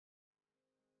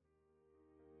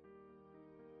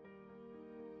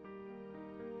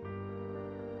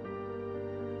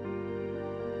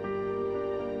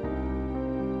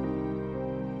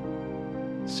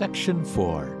Section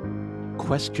 4.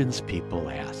 Questions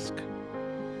People Ask.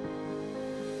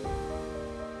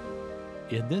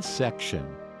 In this section,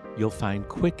 you'll find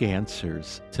quick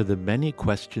answers to the many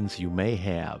questions you may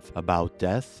have about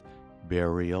death,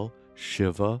 burial,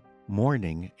 shiva,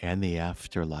 mourning, and the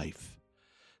afterlife.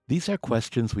 These are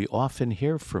questions we often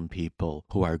hear from people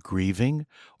who are grieving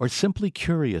or simply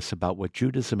curious about what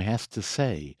Judaism has to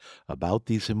say about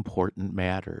these important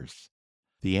matters.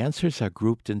 The answers are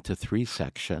grouped into 3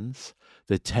 sections: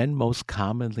 the 10 most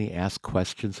commonly asked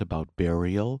questions about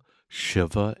burial,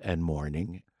 shiva, and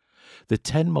mourning, the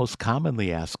 10 most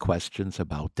commonly asked questions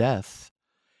about death,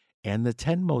 and the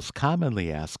 10 most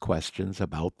commonly asked questions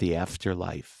about the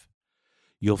afterlife.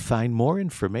 You'll find more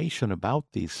information about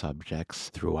these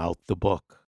subjects throughout the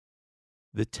book.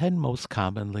 The 10 most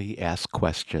commonly asked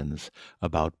questions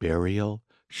about burial,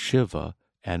 shiva,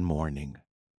 and mourning.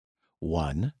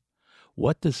 1.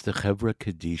 What does the Chevra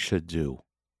Kadisha do?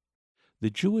 The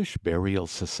Jewish Burial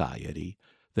Society,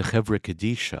 the Chevra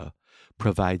Kadisha,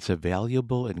 provides a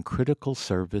valuable and critical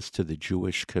service to the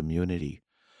Jewish community.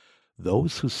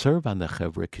 Those who serve on the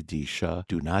Chevra Kadisha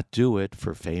do not do it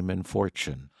for fame and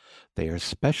fortune. They are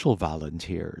special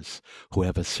volunteers who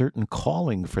have a certain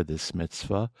calling for this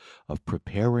mitzvah of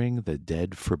preparing the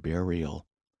dead for burial.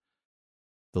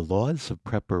 The laws of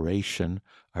preparation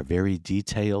are very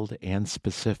detailed and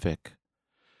specific.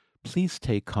 Please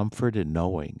take comfort in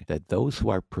knowing that those who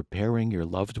are preparing your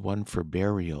loved one for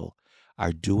burial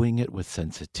are doing it with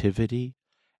sensitivity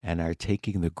and are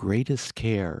taking the greatest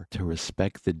care to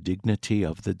respect the dignity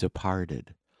of the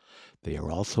departed. They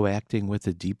are also acting with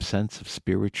a deep sense of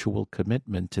spiritual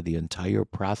commitment to the entire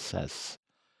process.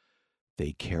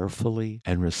 They carefully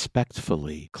and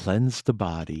respectfully cleanse the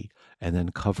body and then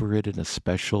cover it in a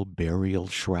special burial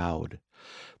shroud.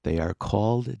 They are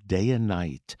called day and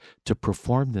night to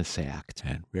perform this act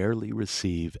and rarely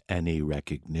receive any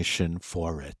recognition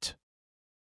for it.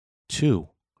 2.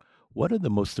 What are the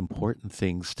most important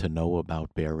things to know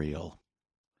about burial?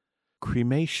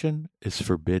 Cremation is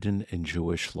forbidden in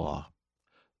Jewish law.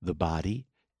 The body,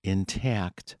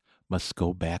 intact, must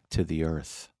go back to the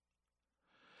earth.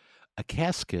 A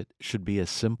casket should be as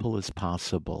simple as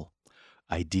possible,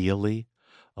 ideally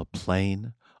a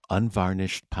plain,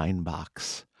 unvarnished pine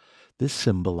box. This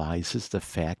symbolizes the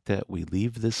fact that we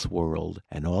leave this world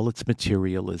and all its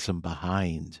materialism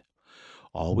behind.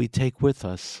 All we take with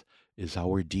us is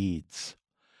our deeds.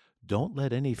 Don't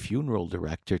let any funeral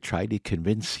director try to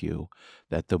convince you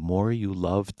that the more you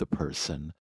love the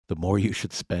person, the more you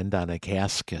should spend on a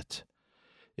casket.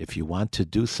 If you want to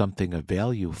do something of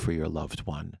value for your loved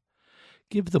one,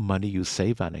 give the money you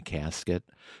save on a casket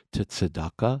to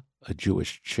tzedakah, a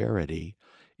Jewish charity,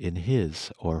 in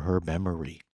his or her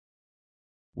memory.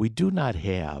 We do not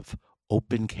have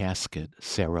open casket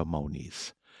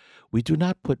ceremonies. We do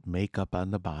not put makeup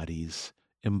on the bodies,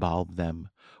 embalm them,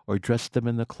 or dress them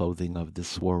in the clothing of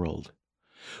this world.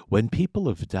 When people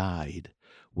have died,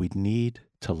 we need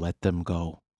to let them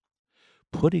go.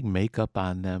 Putting makeup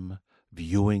on them,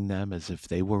 viewing them as if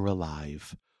they were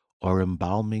alive, or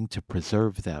embalming to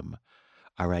preserve them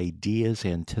are ideas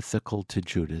antithetical to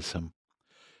Judaism.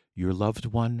 Your loved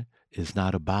one is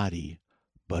not a body,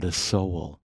 but a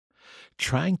soul.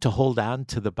 Trying to hold on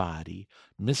to the body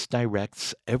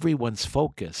misdirects everyone's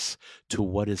focus to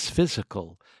what is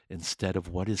physical instead of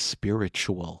what is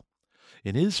spiritual.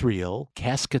 In Israel,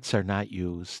 caskets are not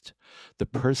used. The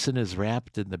person is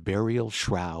wrapped in the burial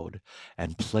shroud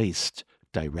and placed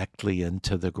directly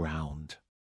into the ground.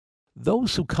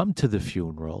 Those who come to the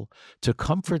funeral to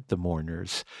comfort the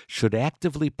mourners should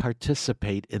actively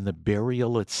participate in the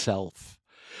burial itself.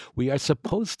 We are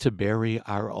supposed to bury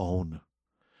our own.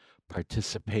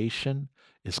 Participation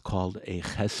is called a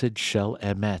chesed shel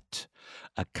emet,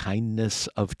 a kindness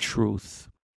of truth.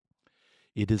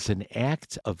 It is an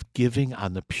act of giving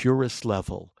on the purest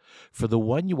level, for the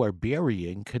one you are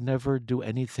burying can never do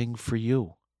anything for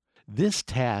you. This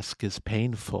task is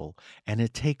painful and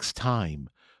it takes time,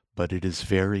 but it is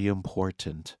very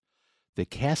important. The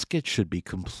casket should be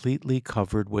completely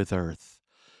covered with earth.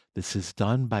 This is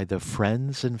done by the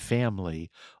friends and family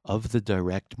of the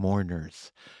direct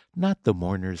mourners, not the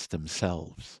mourners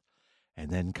themselves. And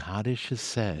then Kaddish is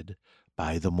said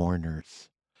by the mourners.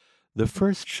 The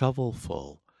first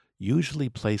shovelful, usually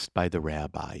placed by the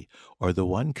rabbi or the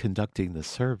one conducting the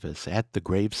service at the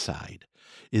graveside,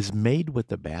 is made with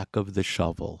the back of the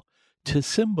shovel to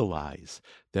symbolize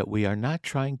that we are not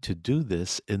trying to do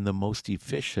this in the most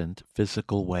efficient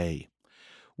physical way.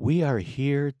 We are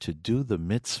here to do the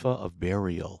mitzvah of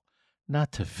burial,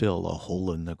 not to fill a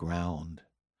hole in the ground.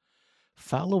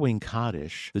 Following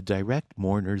Kaddish, the direct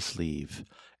mourners leave,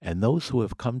 and those who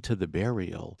have come to the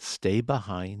burial stay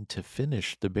behind to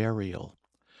finish the burial.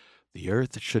 The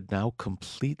earth should now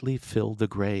completely fill the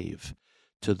grave,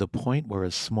 to the point where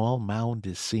a small mound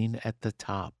is seen at the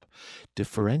top,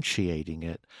 differentiating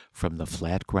it from the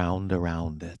flat ground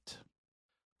around it.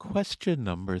 Question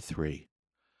number 3.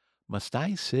 Must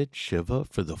I sit Shiva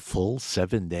for the full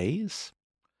 7 days?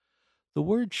 The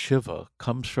word Shiva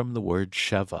comes from the word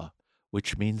Sheva,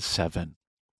 which means 7.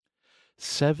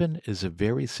 7 is a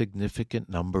very significant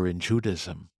number in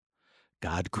Judaism.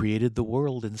 God created the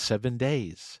world in 7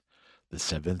 days. The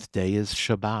 7th day is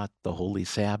Shabbat, the Holy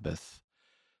Sabbath.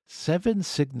 7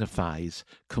 signifies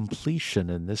completion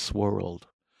in this world.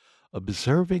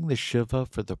 Observing the Shiva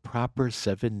for the proper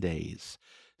 7 days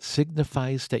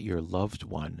signifies that your loved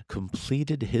one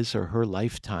completed his or her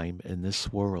lifetime in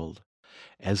this world.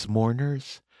 As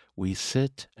mourners, we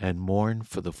sit and mourn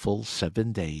for the full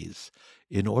 7 days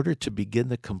in order to begin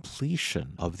the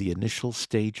completion of the initial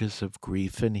stages of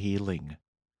grief and healing.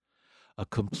 A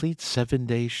complete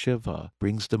 7-day Shiva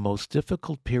brings the most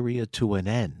difficult period to an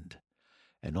end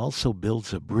and also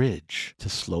builds a bridge to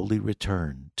slowly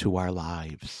return to our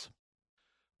lives.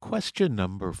 Question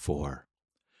number 4.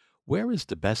 Where is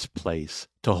the best place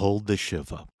to hold the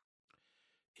Shiva?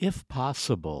 If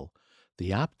possible,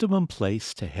 the optimum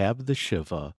place to have the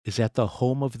Shiva is at the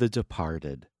home of the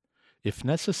departed. If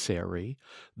necessary,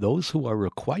 those who are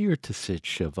required to sit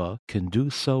Shiva can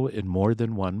do so in more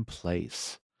than one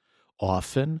place.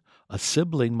 Often, a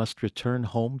sibling must return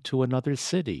home to another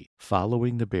city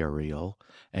following the burial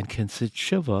and can sit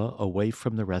Shiva away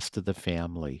from the rest of the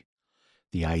family.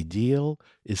 The ideal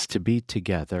is to be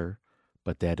together,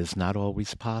 but that is not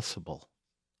always possible.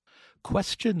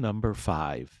 Question number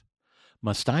 5.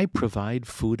 Must I provide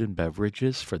food and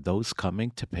beverages for those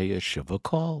coming to pay a Shiva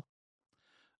call?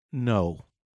 No.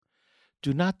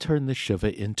 Do not turn the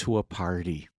Shiva into a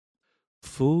party.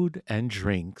 Food and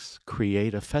drinks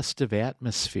create a festive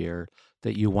atmosphere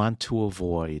that you want to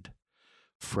avoid.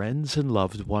 Friends and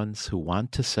loved ones who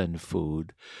want to send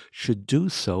food should do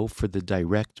so for the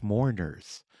direct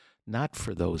mourners, not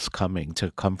for those coming to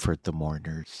comfort the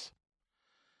mourners.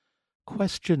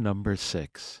 Question number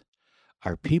 6.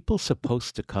 Are people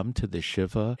supposed to come to the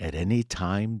Shiva at any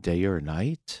time, day or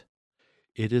night?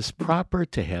 It is proper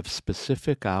to have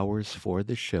specific hours for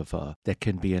the Shiva that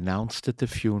can be announced at the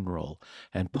funeral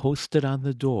and posted on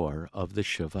the door of the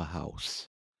Shiva house.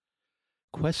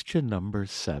 Question number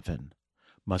 7.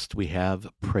 Must we have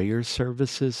prayer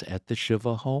services at the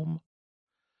Shiva home?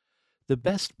 The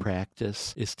best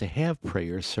practice is to have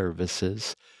prayer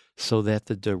services so that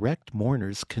the direct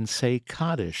mourners can say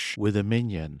Kaddish with a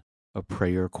minyan, a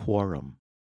prayer quorum.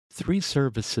 3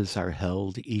 services are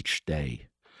held each day.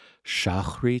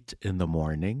 Shachrit in the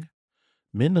morning,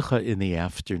 Mincha in the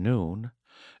afternoon,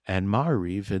 and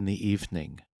Mariv in the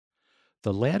evening.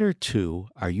 The latter 2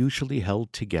 are usually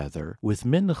held together with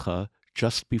Mincha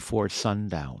just before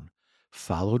sundown,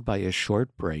 followed by a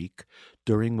short break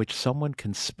during which someone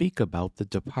can speak about the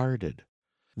departed.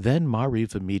 Then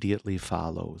Mariv immediately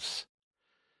follows.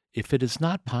 If it is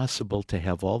not possible to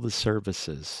have all the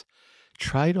services,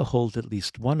 try to hold at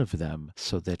least one of them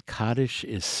so that Kaddish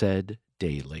is said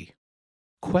daily.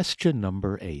 Question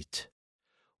number 8.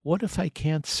 What if I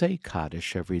can't say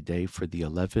Kaddish every day for the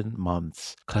 11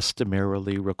 months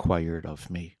customarily required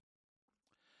of me?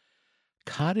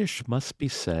 Kaddish must be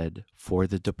said for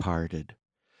the departed.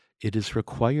 It is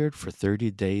required for 30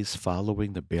 days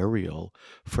following the burial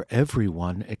for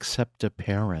everyone except a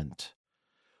parent.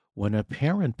 When a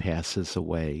parent passes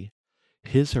away,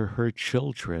 his or her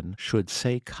children should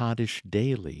say Kaddish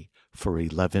daily for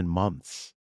 11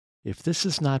 months. If this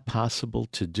is not possible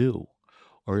to do,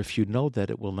 or if you know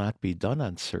that it will not be done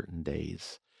on certain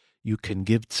days, you can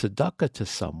give tzedakah to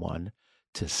someone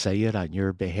to say it on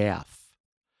your behalf.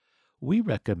 We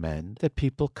recommend that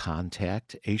people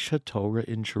contact Esha Torah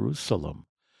in Jerusalem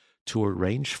to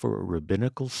arrange for a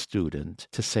rabbinical student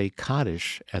to say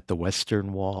Kaddish at the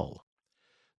Western Wall.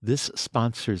 This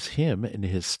sponsors him in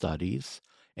his studies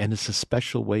and is a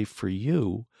special way for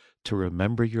you to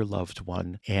remember your loved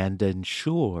one and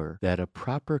ensure that a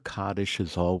proper Kaddish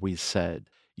is always said.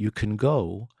 You can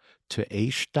go to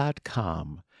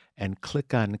aish.com and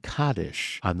click on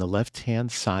Kaddish on the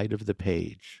left-hand side of the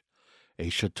page.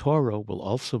 Esha Torah will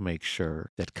also make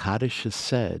sure that Kaddish is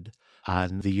said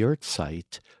on the yurt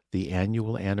site, the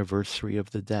annual anniversary of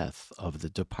the death of the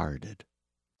departed.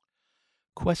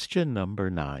 Question number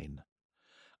 9.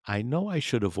 I know I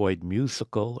should avoid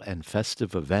musical and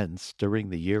festive events during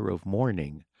the year of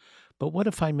mourning, but what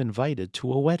if I'm invited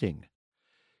to a wedding?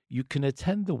 You can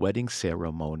attend the wedding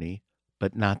ceremony,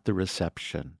 but not the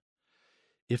reception.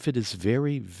 If it is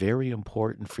very, very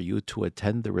important for you to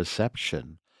attend the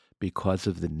reception because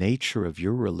of the nature of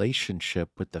your relationship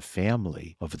with the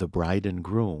family of the bride and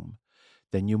groom,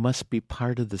 then you must be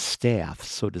part of the staff,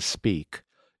 so to speak,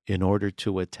 in order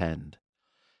to attend.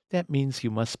 That means you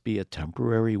must be a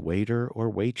temporary waiter or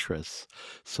waitress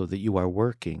so that you are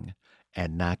working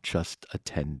and not just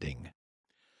attending.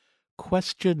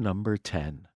 Question number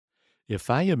 10. If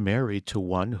I am married to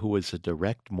one who is a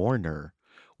direct mourner,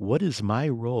 what is my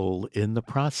role in the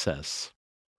process?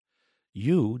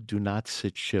 You do not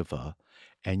sit shiva,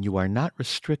 and you are not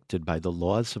restricted by the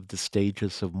laws of the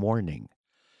stages of mourning.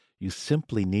 You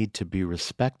simply need to be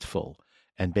respectful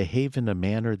and behave in a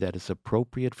manner that is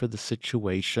appropriate for the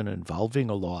situation involving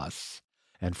a loss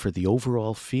and for the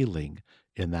overall feeling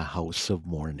in the house of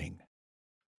mourning.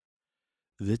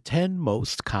 The 10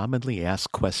 most commonly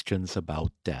asked questions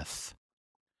about death.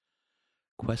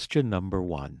 Question number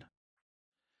 1.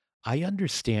 I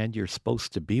understand you're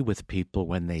supposed to be with people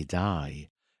when they die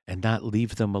and not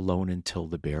leave them alone until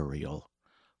the burial.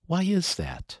 Why is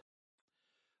that?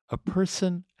 A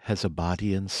person has a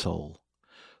body and soul.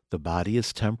 The body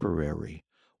is temporary,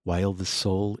 while the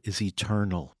soul is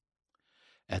eternal.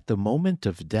 At the moment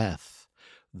of death,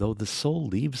 though the soul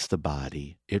leaves the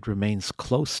body, it remains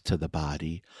close to the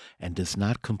body and does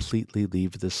not completely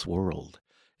leave this world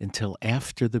until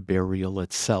after the burial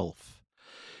itself.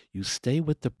 You stay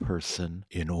with the person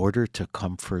in order to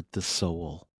comfort the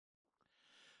soul.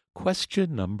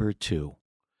 Question number 2.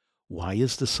 Why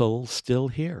is the soul still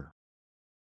here?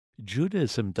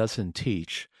 Judaism doesn't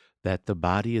teach that the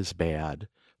body is bad,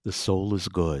 the soul is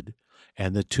good,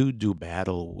 and the two do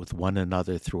battle with one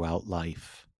another throughout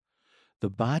life.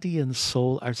 The body and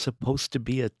soul are supposed to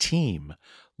be a team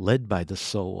led by the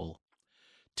soul.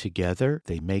 Together,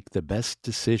 they make the best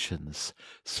decisions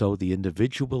so the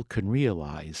individual can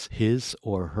realize his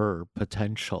or her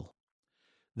potential.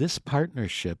 This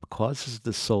partnership causes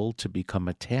the soul to become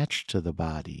attached to the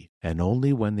body, and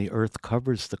only when the earth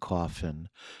covers the coffin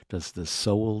does the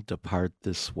soul depart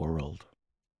this world.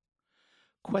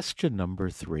 Question number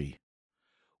 3.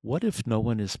 What if no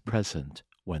one is present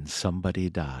when somebody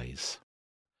dies?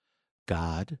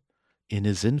 God, in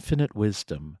His infinite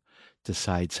wisdom,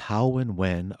 decides how and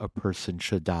when a person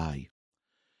should die.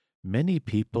 Many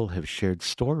people have shared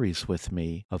stories with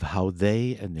me of how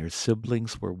they and their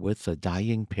siblings were with a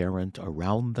dying parent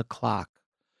around the clock,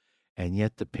 and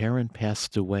yet the parent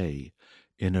passed away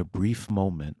in a brief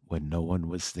moment when no one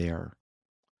was there.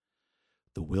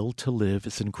 The will to live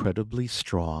is incredibly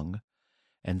strong,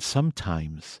 and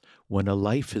sometimes when a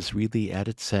life is really at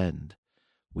its end,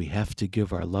 we have to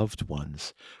give our loved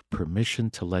ones permission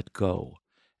to let go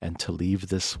and to leave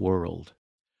this world.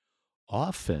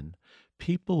 Often,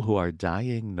 people who are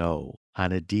dying know,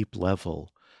 on a deep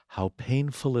level, how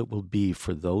painful it will be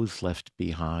for those left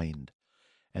behind,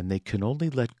 and they can only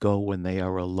let go when they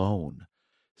are alone,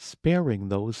 sparing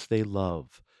those they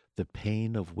love the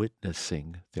pain of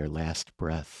witnessing their last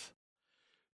breath.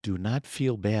 Do not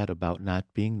feel bad about not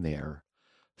being there.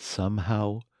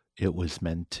 Somehow, it was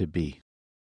meant to be.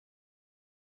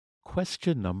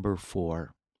 Question number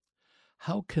 4.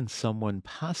 How can someone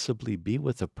possibly be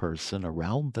with a person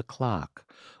around the clock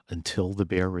until the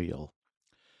burial?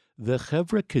 The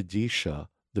Chevra Kadisha,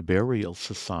 the burial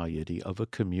society of a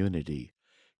community,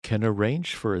 can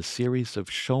arrange for a series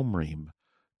of shomrim,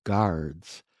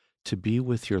 guards, to be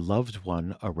with your loved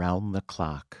one around the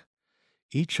clock.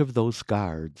 Each of those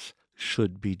guards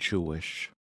should be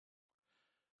Jewish.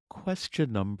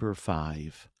 Question number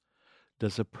 5.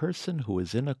 Does a person who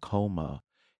is in a coma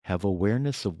have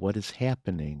awareness of what is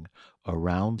happening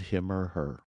around him or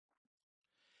her?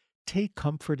 Take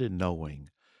comfort in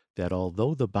knowing that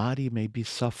although the body may be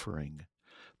suffering,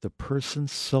 the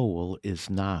person's soul is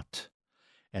not,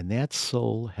 and that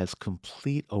soul has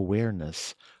complete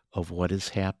awareness of what is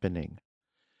happening.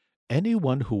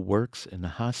 Anyone who works in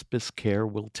hospice care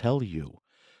will tell you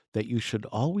that you should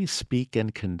always speak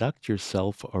and conduct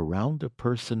yourself around a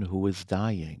person who is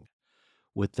dying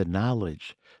with the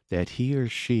knowledge that he or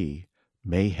she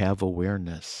may have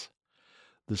awareness.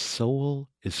 The soul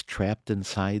is trapped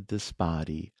inside this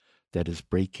body that is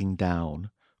breaking down,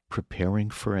 preparing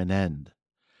for an end.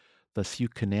 Thus you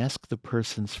can ask the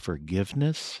person's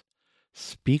forgiveness,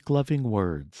 speak loving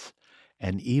words,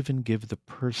 and even give the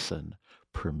person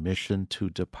permission to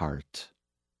depart.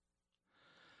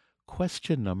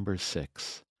 Question number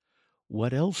 6.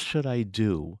 What else should I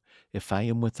do if I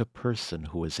am with a person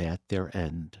who is at their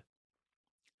end?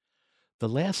 The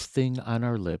last thing on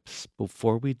our lips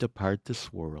before we depart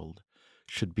this world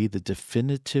should be the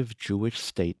definitive Jewish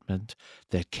statement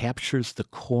that captures the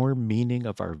core meaning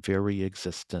of our very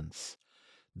existence.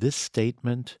 This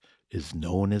statement is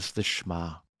known as the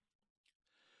Shema.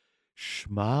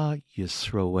 Shema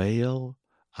Yisrael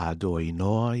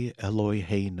Adonai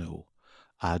Eloheinu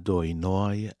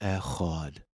Adonai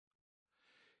Echad.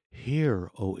 Hear,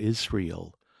 O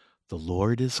Israel, the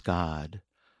Lord is God,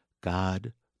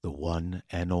 God the one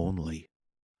and only.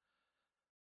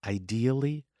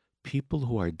 Ideally, people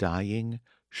who are dying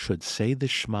should say the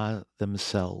Shema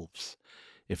themselves.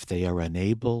 If they are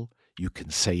unable, you can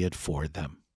say it for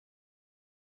them.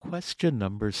 Question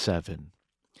number 7.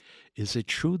 Is it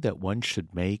true that one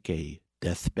should make a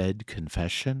deathbed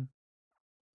confession?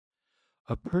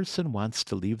 A person wants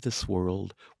to leave this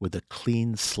world with a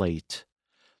clean slate.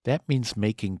 That means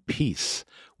making peace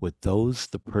with those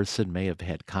the person may have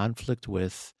had conflict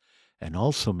with, and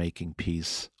also making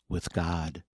peace with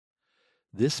God.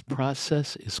 This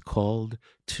process is called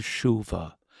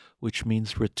teshuva, which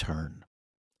means return.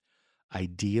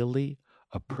 Ideally,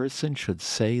 a person should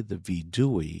say the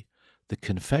vidui, the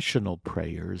confessional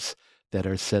prayers that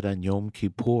are said on Yom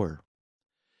Kippur.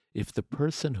 If the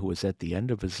person who is at the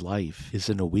end of his life is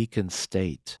in a weakened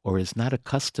state or is not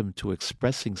accustomed to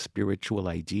expressing spiritual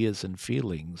ideas and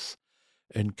feelings,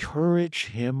 encourage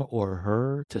him or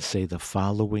her to say the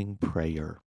following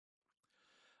prayer.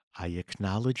 I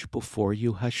acknowledge before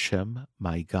you, Hashem,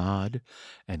 my God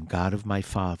and God of my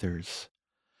fathers,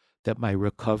 that my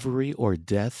recovery or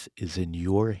death is in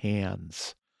your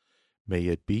hands. May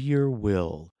it be your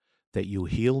will that you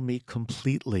heal me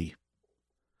completely.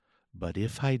 But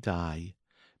if I die,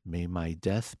 may my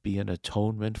death be an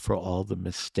atonement for all the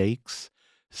mistakes,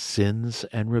 sins,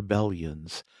 and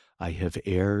rebellions I have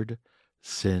erred,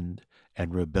 sinned,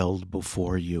 and rebelled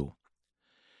before you.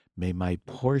 May my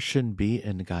portion be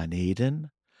in Gan Eden,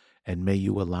 and may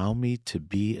you allow me to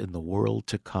be in the world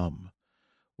to come,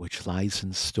 which lies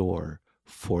in store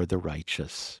for the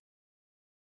righteous.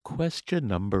 Question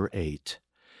number 8.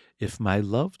 If my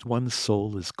loved one's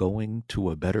soul is going to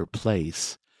a better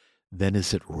place, then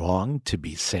is it wrong to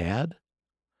be sad?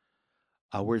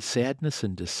 Our sadness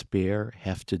and despair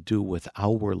have to do with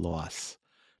our loss,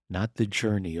 not the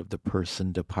journey of the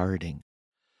person departing.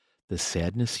 The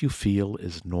sadness you feel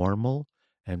is normal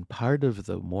and part of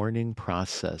the mourning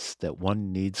process that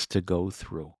one needs to go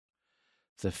through.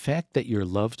 The fact that your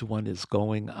loved one is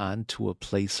going on to a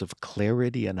place of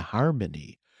clarity and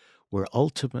harmony, where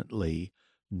ultimately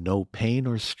no pain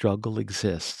or struggle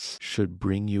exists, should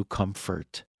bring you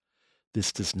comfort.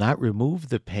 This does not remove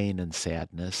the pain and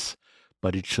sadness,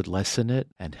 but it should lessen it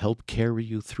and help carry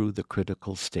you through the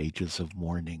critical stages of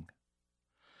mourning.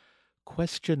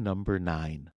 Question number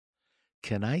 9.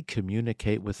 Can I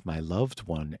communicate with my loved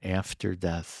one after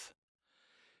death?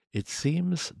 It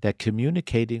seems that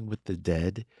communicating with the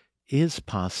dead is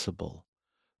possible,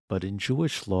 but in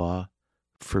Jewish law,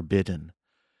 forbidden.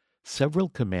 Several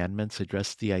commandments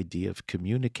address the idea of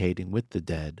communicating with the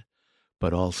dead,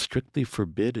 but all strictly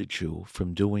forbid a Jew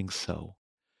from doing so.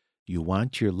 You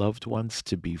want your loved ones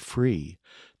to be free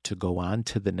to go on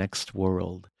to the next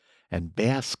world and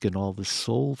bask in all the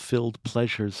soul-filled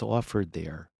pleasures offered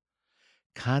there.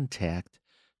 Contact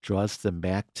draws them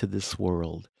back to this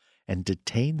world and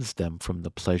detains them from the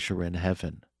pleasure in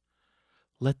heaven.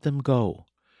 Let them go,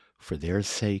 for their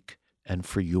sake and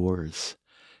for yours.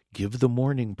 Give the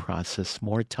mourning process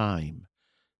more time.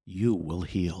 You will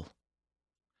heal.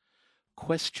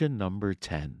 Question number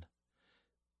 10.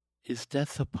 Is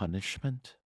death a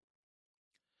punishment?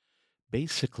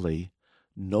 Basically,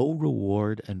 no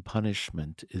reward and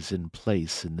punishment is in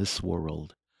place in this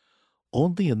world.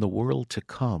 Only in the world to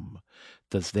come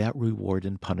does that reward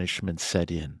and punishment set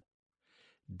in.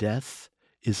 Death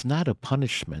is not a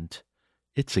punishment,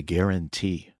 it's a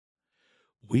guarantee.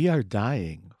 We are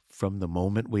dying from the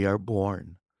moment we are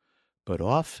born, but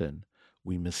often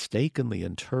we mistakenly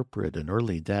interpret an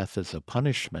early death as a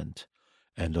punishment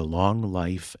and a long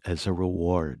life as a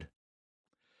reward.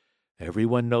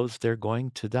 Everyone knows they're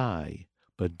going to die,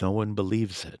 but no one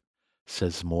believes it,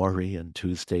 says Maury in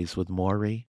Tuesdays with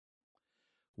Maury.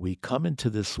 We come into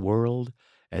this world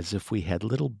as if we had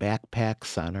little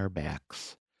backpacks on our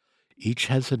backs. Each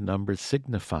has a number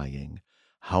signifying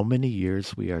how many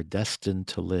years we are destined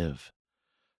to live.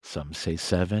 Some say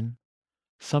 7,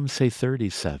 some say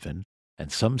 37,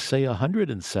 and some say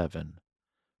 107.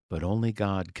 But only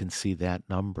God can see that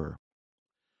number.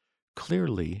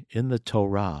 Clearly, in the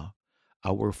Torah,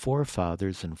 our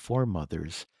forefathers and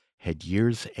foremothers had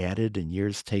years added and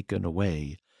years taken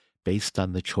away based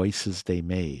on the choices they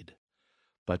made.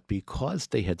 But because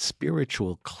they had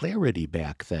spiritual clarity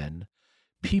back then,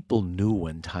 People knew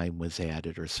when time was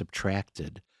added or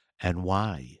subtracted and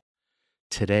why.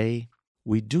 Today,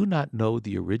 we do not know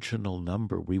the original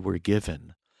number we were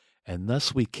given, and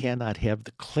thus we cannot have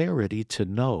the clarity to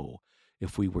know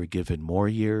if we were given more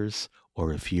years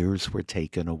or if years were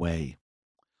taken away.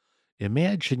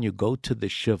 Imagine you go to the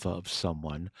shiva of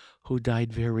someone who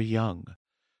died very young,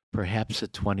 perhaps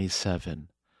at 27.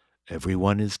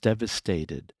 Everyone is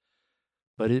devastated,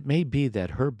 but it may be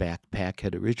that her backpack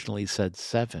had originally said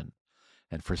 7,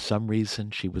 and for some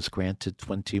reason she was granted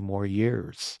 20 more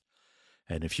years.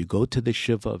 And if you go to the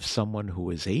shiva of someone who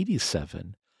is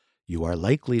 87, you are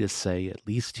likely to say at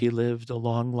least he lived a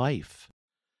long life.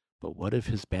 But what if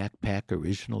his backpack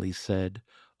originally said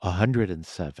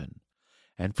 107,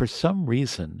 and for some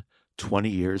reason 20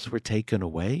 years were taken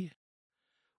away?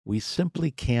 We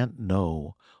simply can't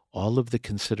know all of the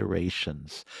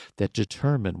considerations that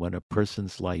determine when a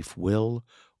person's life will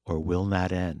or will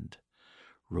not end.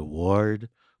 Reward,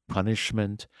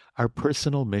 punishment, our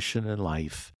personal mission in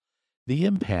life, the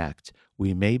impact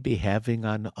we may be having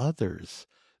on others,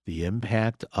 the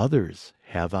impact others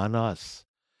have on us.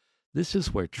 This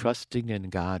is where trusting in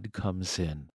God comes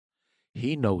in.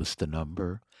 He knows the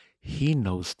number, He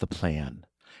knows the plan,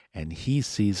 and He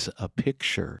sees a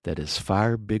picture that is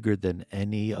far bigger than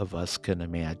any of us can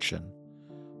imagine.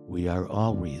 We are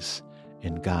always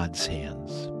in God's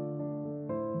hands.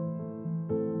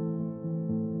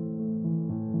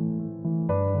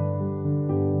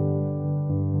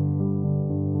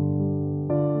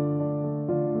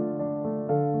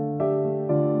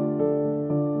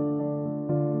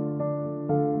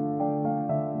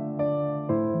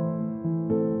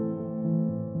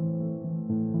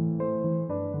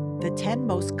 The 10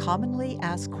 most commonly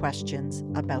asked questions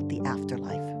about the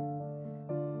afterlife.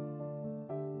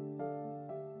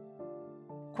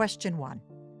 Question 1.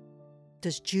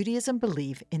 Does Judaism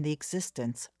believe in the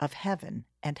existence of heaven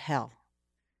and hell?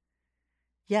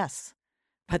 Yes,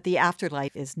 but the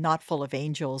afterlife is not full of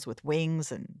angels with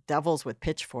wings and devils with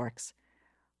pitchforks.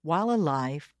 While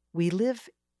alive, we live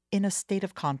in a state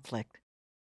of conflict,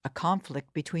 a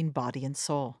conflict between body and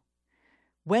soul.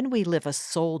 When we live a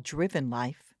soul-driven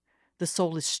life, the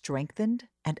soul is strengthened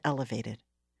and elevated.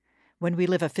 When we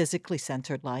live a physically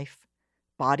centered life,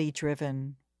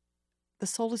 body-driven, the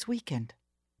soul is weakened,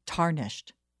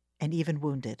 tarnished, and even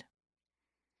wounded.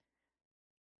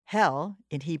 Hell,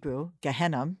 in Hebrew,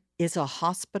 Gehenna, is a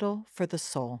hospital for the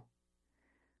soul.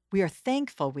 We are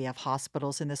thankful we have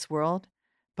hospitals in this world,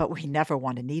 but we never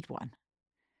want to need one.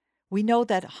 We know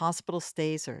that hospital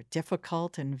stays are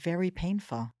difficult and very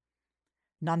painful.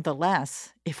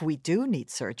 Nonetheless, if we do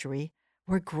need surgery,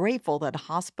 we're grateful that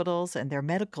hospitals and their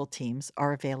medical teams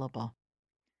are available.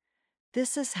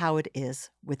 This is how it is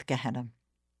with Gehenna.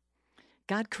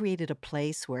 God created a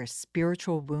place where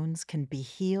spiritual wounds can be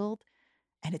healed,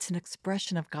 and it's an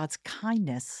expression of God's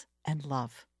kindness and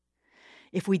love.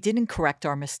 If we didn't correct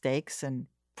our mistakes and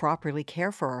properly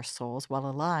care for our souls while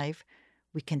alive,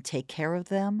 we can take care of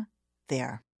them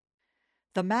there.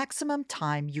 The maximum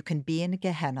time you can be in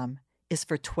Gehenna is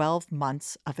for 12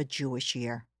 months of a Jewish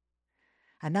year.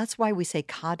 And that's why we say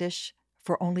Kaddish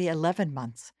for only 11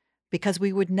 months, because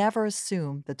we would never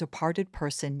assume the departed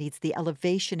person needs the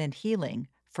elevation and healing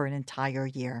for an entire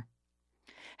year.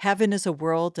 Heaven is a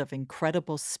world of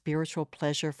incredible spiritual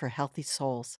pleasure for healthy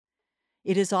souls.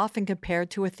 It is often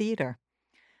compared to a theater.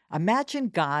 Imagine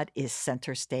God is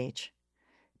center stage.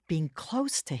 Being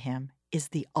close to Him is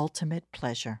the ultimate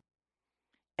pleasure.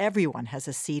 Everyone has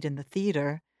a seat in the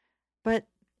theater, but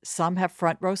some have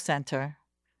front row center,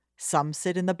 some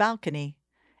sit in the balcony,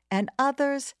 and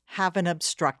others have an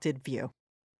obstructed view.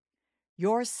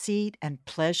 Your seat and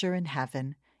pleasure in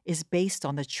heaven is based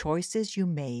on the choices you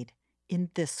made in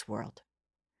this world.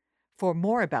 For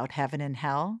more about heaven and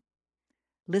hell,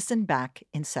 listen back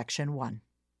in section 1.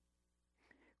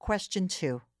 Question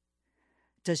 2.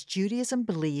 Does Judaism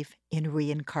believe in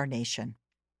reincarnation?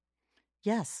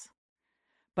 Yes,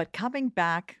 but coming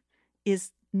back is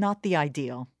not the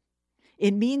ideal.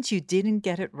 It means you didn't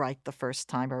get it right the first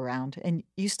time around, and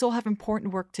you still have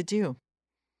important work to do.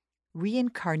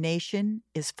 Reincarnation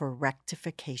is for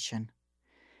rectification.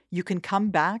 You can come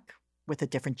back with a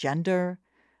different gender,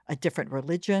 a different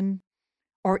religion,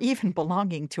 or even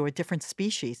belonging to a different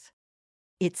species.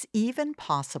 It's even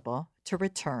possible to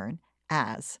return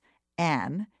as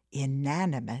an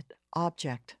inanimate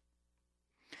object.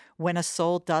 When a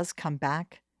soul does come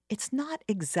back, it's not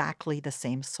exactly the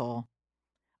same soul.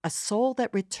 A soul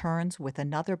that returns with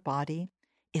another body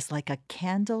is like a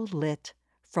candle lit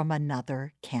from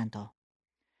another candle.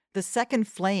 The second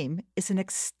flame is an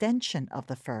extension of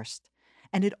the first,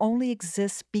 and it only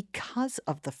exists because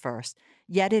of the first,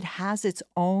 yet it has its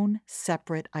own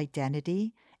separate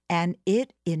identity, and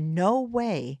it in no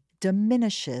way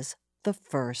diminishes the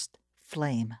first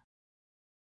flame.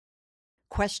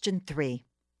 Question 3.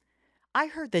 I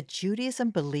heard that Judaism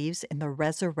believes in the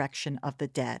resurrection of the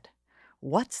dead.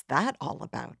 What's that all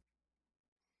about?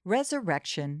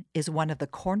 Resurrection is one of the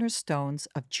cornerstones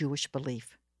of Jewish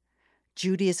belief.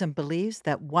 Judaism believes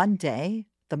that one day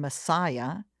the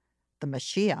Messiah, the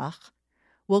Mashiach,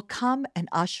 will come and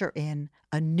usher in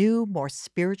a new, more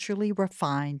spiritually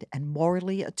refined and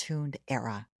morally attuned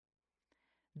era.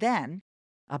 Then,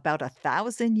 about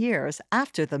 1,000 years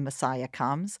after the Messiah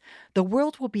comes, the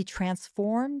world will be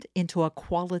transformed into a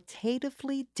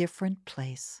qualitatively different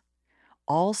place.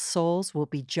 All souls will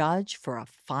be judged for a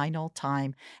final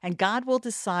time, and God will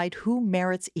decide who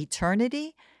merits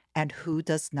eternity and who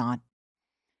does not.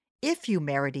 If you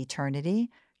merit eternity,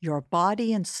 your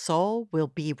body and soul will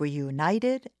be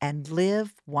reunited and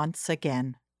live once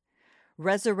again.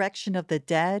 Resurrection of the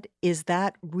dead is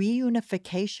that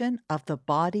reunification of the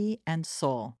body and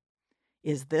soul.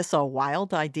 Is this a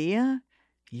wild idea?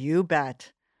 You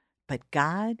bet. But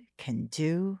God can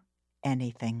do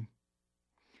anything.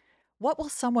 What will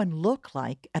someone look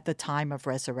like at the time of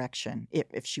resurrection?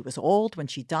 If she was old when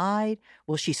she died,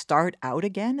 will she start out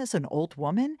again as an old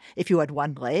woman? If you had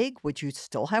one leg, would you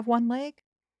still have one leg?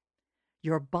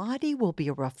 Your body will be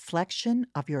a reflection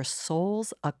of your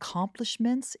soul's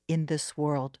accomplishments in this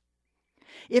world.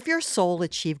 If your soul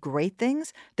achieved great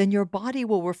things, then your body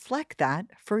will reflect that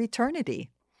for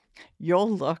eternity. You'll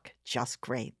look just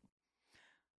great.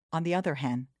 On the other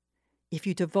hand, if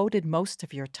you devoted most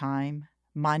of your time,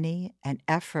 money, and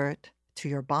effort to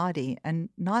your body and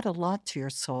not a lot to your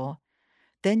soul,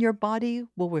 then your body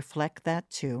will reflect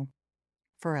that too,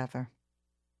 forever.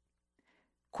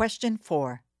 Question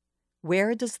 4.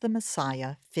 Where does the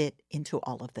Messiah fit into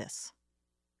all of this?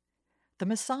 The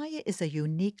Messiah is a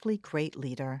uniquely great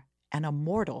leader and a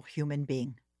mortal human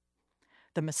being.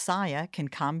 The Messiah can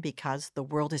come because the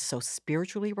world is so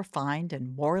spiritually refined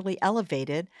and morally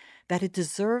elevated that it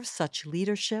deserves such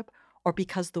leadership, or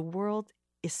because the world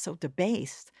is so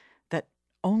debased that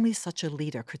only such a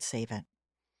leader could save it.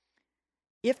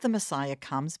 If the Messiah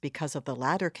comes because of the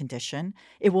latter condition,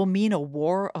 it will mean a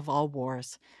war of all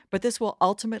wars, but this will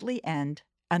ultimately end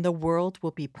and the world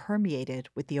will be permeated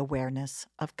with the awareness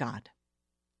of God.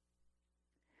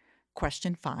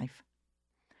 Question 5.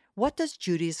 What does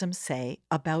Judaism say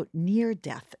about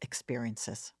near-death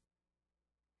experiences?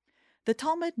 The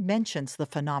Talmud mentions the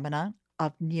phenomena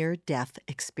of near-death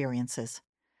experiences.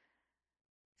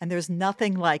 And there's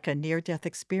nothing like a near-death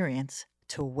experience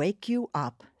to wake you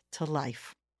up to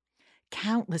life.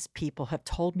 Countless people have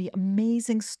told me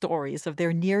amazing stories of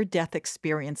their near-death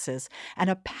experiences, and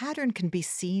a pattern can be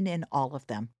seen in all of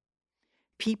them.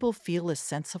 People feel a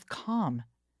sense of calm,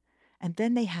 and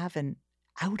then they have an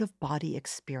out-of-body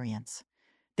experience.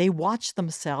 They watch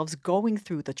themselves going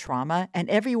through the trauma, and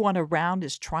everyone around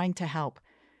is trying to help.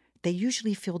 They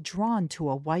usually feel drawn to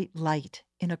a white light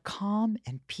in a calm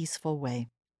and peaceful way.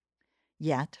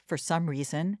 Yet, for some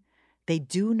reason, they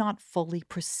do not fully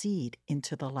proceed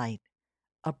into the light.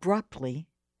 Abruptly,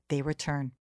 they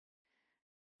return.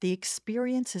 The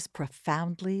experience is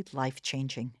profoundly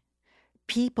life-changing.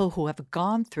 People who have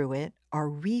gone through it are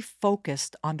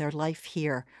refocused on their life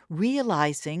here,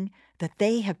 realizing that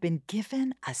they have been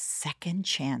given a second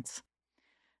chance.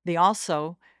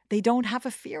 They don't have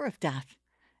a fear of death,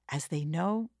 as they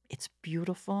know it's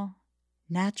beautiful,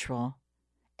 natural,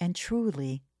 and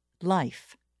truly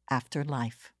life after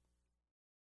life.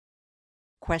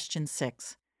 Question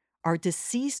 6. Are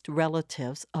deceased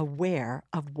relatives aware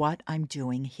of what I'm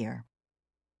doing here?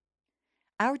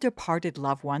 Our departed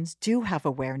loved ones do have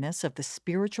awareness of the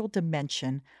spiritual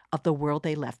dimension of the world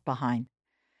they left behind.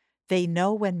 They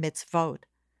know when mitzvot,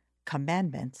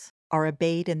 commandments, are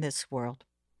obeyed in this world.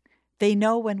 They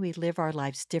know when we live our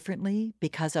lives differently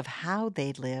because of how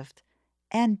they lived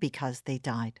and because they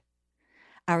died.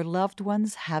 Our loved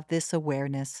ones have this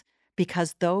awareness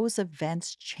because those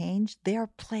events change their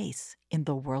place in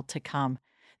the world to come.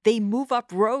 They move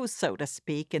up rows, so to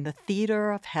speak, in the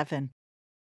theater of heaven.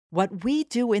 What we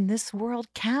do in this world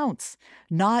counts,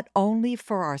 not only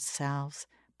for ourselves,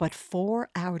 but for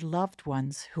our loved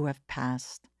ones who have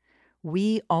passed.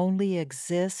 We only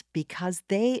exist because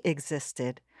they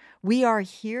existed. We are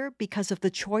here because of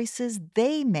the choices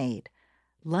they made.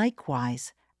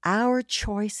 Likewise, our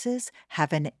choices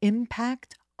have an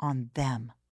impact on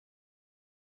them.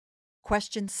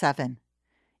 Question 7.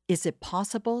 Is it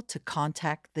possible to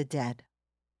contact the dead?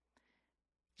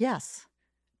 Yes,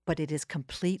 but it is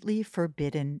completely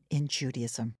forbidden in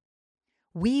Judaism.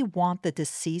 We want the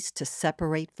deceased to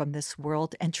separate from this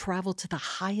world and travel to the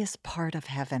highest part of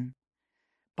heaven.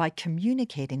 By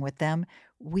communicating with them,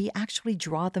 we actually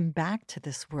draw them back to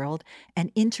this world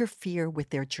and interfere with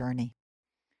their journey.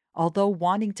 Although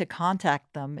wanting to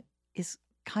contact them is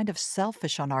kind of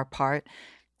selfish on our part,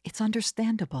 it's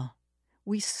understandable.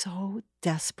 We so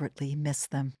desperately miss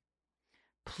them.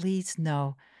 Please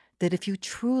know that if you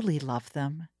truly love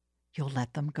them, you'll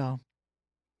let them go.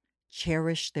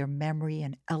 Cherish their memory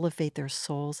and elevate their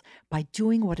souls by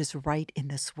doing what is right in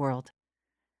this world.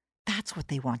 That's what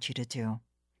they want you to do.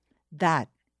 That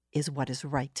is what is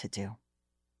right to do.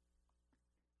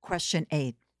 Question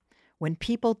 8. When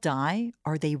people die,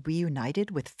 are they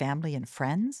reunited with family and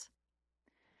friends?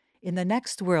 In the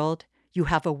next world, you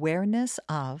have awareness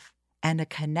of and a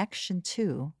connection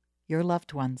to your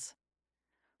loved ones.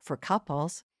 For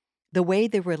couples, the way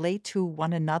they relate to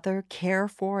one another, care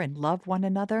for, and love one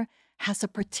another has a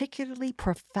particularly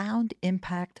profound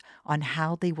impact on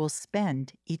how they will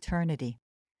spend eternity.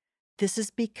 This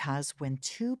is because when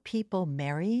two people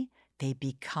marry, they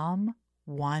become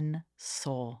one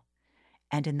soul.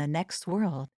 And in the next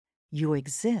world, you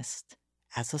exist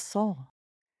as a soul.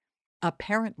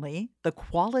 Apparently, the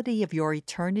quality of your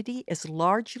eternity is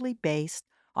largely based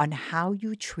on how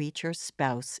you treat your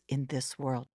spouse in this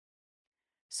world.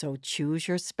 So choose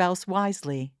your spouse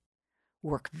wisely.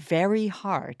 Work very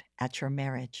hard at your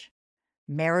marriage.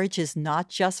 Marriage is not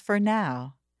just for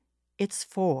now, it's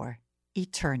for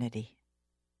eternity.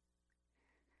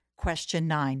 Question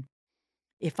 9.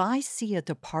 If I see a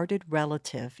departed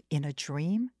relative in a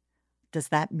dream, does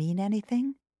that mean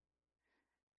anything?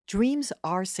 Dreams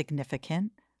are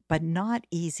significant, but not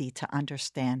easy to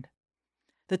understand.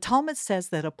 The Talmud says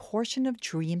that a portion of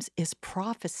dreams is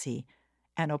prophecy,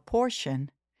 and a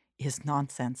portion is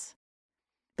nonsense.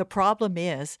 The problem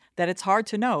is that it's hard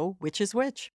to know which is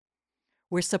which.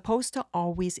 We're supposed to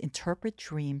always interpret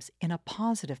dreams in a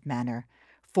positive manner,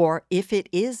 for if it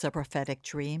is a prophetic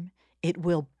dream, it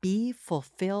will be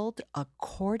fulfilled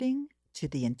according to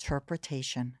the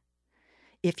interpretation.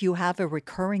 If you have a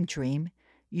recurring dream,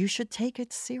 you should take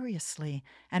it seriously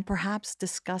and perhaps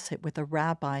discuss it with a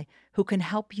rabbi who can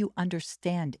help you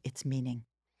understand its meaning.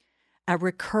 A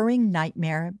recurring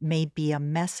nightmare may be a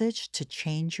message to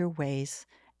change your ways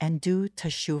and do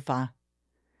teshuvah.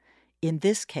 In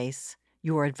this case,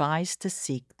 you are advised to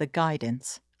seek the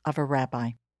guidance of a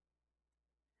rabbi.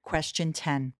 Question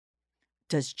 10.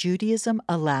 Does Judaism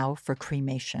allow for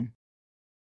cremation?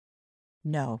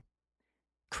 No.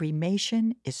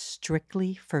 Cremation is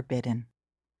strictly forbidden.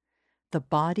 The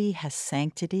body has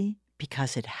sanctity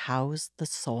because it housed the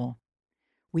soul.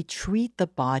 We treat the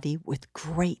body with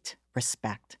great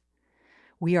respect.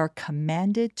 We are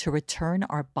commanded to return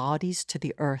our bodies to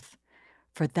the earth,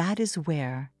 for that is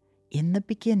where, in the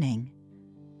beginning,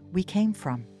 we came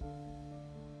from.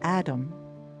 Adam,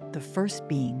 the first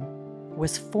being,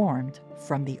 was formed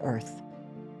from the earth.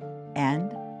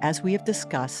 And, as we have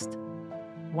discussed,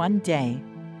 one day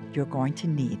you're going to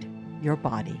need your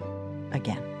body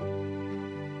again.